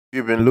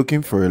You've been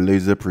looking for a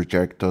laser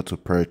projector to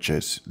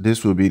purchase.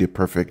 This will be the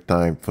perfect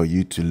time for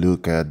you to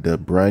look at the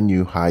brand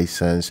new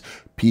Hisense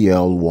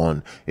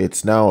PL1.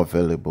 It's now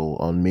available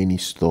on many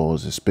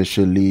stores,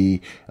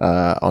 especially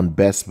on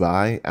Best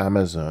Buy,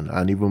 Amazon,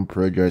 and even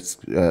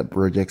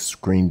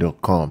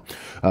projectscreen.com.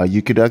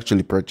 You could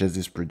actually purchase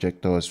this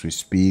projector as we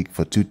speak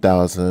for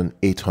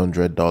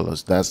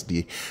 $2,800. That's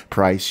the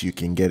price you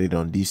can get it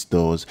on these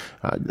stores.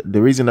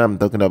 The reason I'm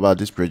talking about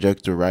this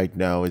projector right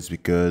now is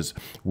because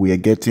we are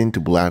getting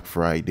to Black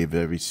Friday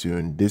very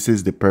soon. This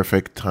is the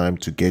perfect time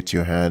to get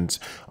your hands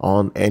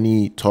on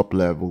any top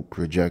level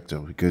projector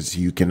because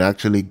you can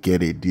actually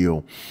get a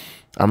deal.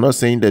 I'm not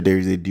saying that there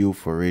is a deal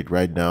for it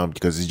right now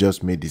because it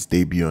just made its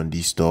debut on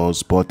these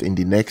stores, but in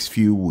the next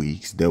few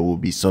weeks there will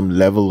be some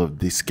level of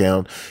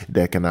discount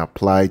that can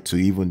apply to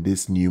even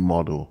this new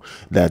model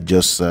that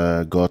just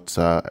got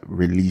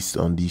released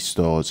on these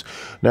stores.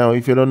 Now,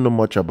 if you don't know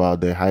much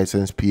about the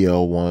Hisense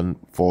PL1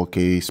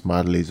 4K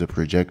smart laser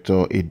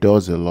projector, it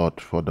does a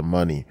lot for the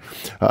money.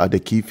 The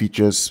key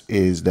features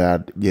is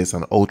that there's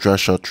an ultra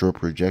short throw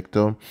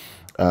projector.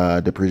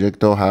 The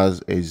projector has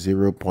a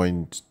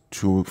 0.2 to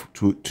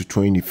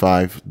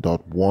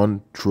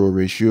 25.1 throw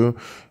ratio.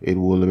 It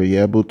will be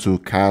able to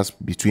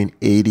cast between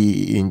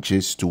 80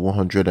 inches to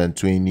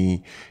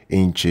 120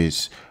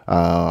 inches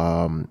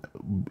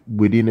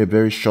within a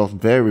very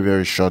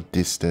short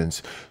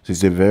distance. So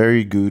it's a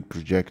very good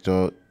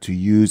projector to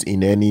use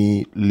in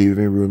any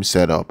living room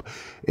setup.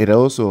 It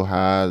also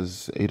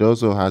has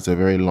a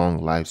very long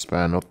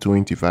lifespan of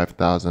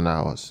 25,000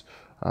 hours.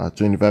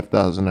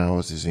 25,000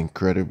 hours is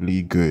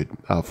incredibly good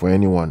for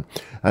anyone,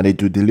 and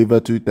it will deliver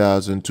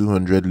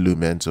 2,200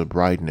 lumens of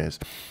brightness.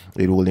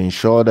 It will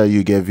ensure that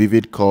you get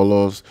vivid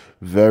colors,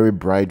 very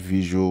bright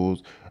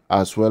visuals,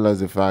 as well as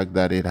the fact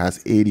that it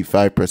has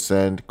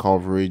 85%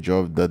 coverage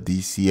of the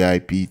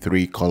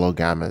DCI-P3 color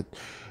gamut.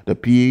 The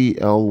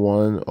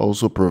PL1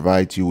 also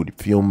provides you with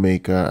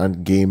filmmaker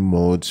and game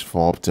modes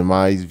for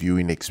optimized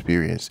viewing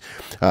experience.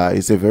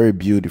 It's a very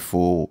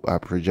beautiful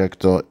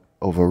projector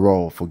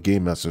overall for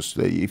gamers.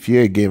 So if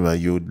you're a gamer,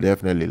 you would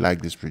definitely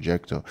like this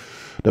projector.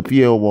 The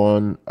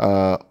PL1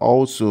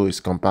 also is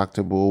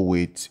compatible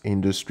with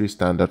industry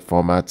standard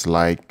formats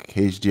like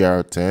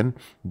HDR10,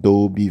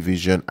 Dolby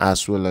Vision,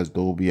 as well as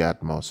Dolby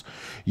Atmos.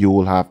 You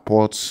will have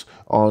ports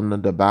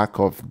on the back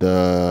of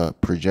the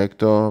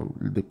projector,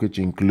 which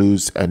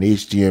includes an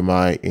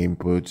HDMI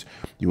input.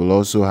 You will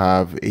also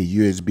have a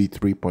USB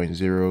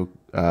 3.0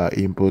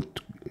 input.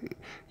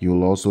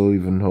 You'll also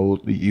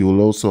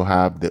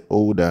have the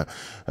older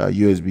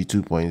USB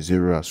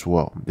 2.0 as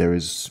well. There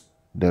is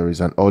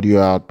an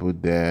audio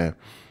output there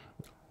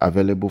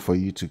available for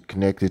you to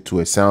connect it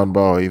to a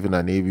soundbar or even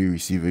an AV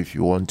receiver if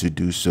you want to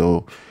do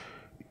so.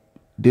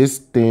 This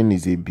thing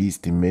is a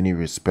beast in many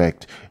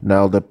respects.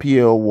 Now, the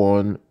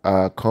PL1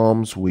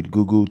 comes with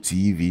Google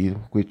TV,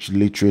 which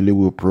literally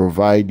will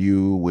provide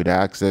you with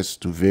access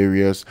to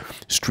various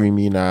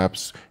streaming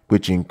apps,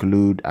 which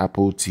include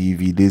Apple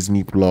TV,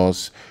 Disney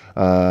Plus,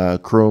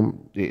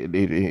 Chrome.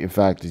 In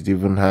fact, it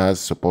even has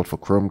support for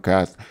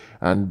Chromecast.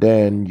 And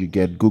then you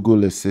get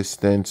Google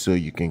Assistant, so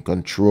you can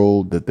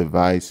control the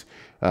device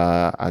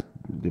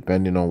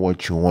depending on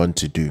what you want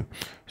to do.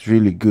 It's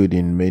really good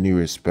in many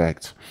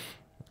respects.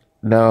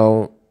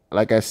 Now,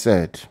 like I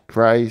said,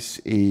 price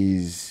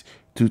is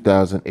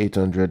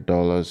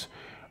 $2,800.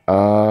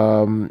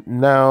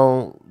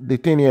 Now the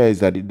thing here is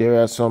that there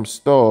are some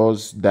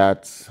stores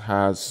that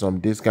has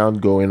some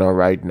discount going on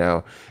right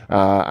now,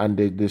 and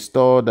the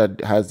store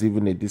that has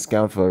even a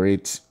discount for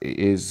it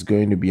is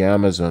going to be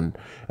Amazon.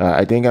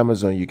 I think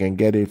Amazon, you can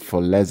get it for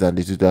less than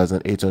the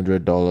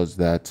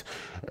 $2,800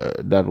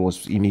 that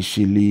was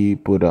initially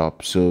put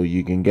up, so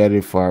you can get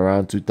it for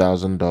around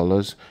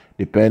 $2,000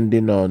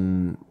 depending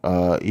on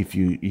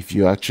if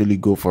you actually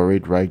go for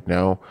it right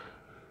now.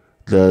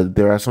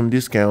 There are some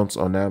discounts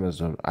on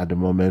Amazon at the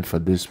moment for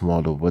this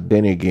model, but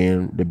then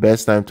again, the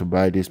best time to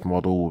buy this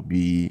model will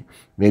be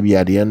maybe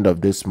at the end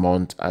of this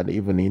month and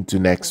even into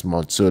next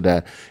month, so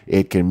that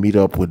it can meet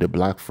up with the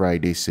Black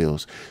Friday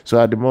sales. So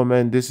at the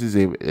moment, this is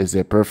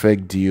a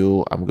perfect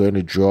deal. I'm going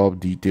to drop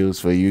details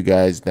for you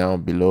guys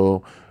down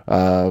below,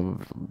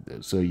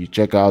 so you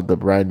check out the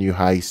brand new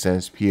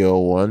Hisense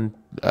PL1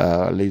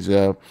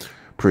 laser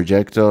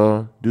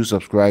projector. Do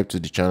subscribe to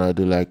the channel,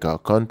 do like our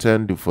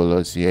content, do follow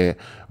us here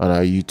on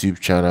our YouTube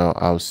channel.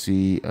 I'll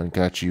see and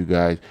catch you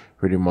guys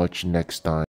pretty much next time.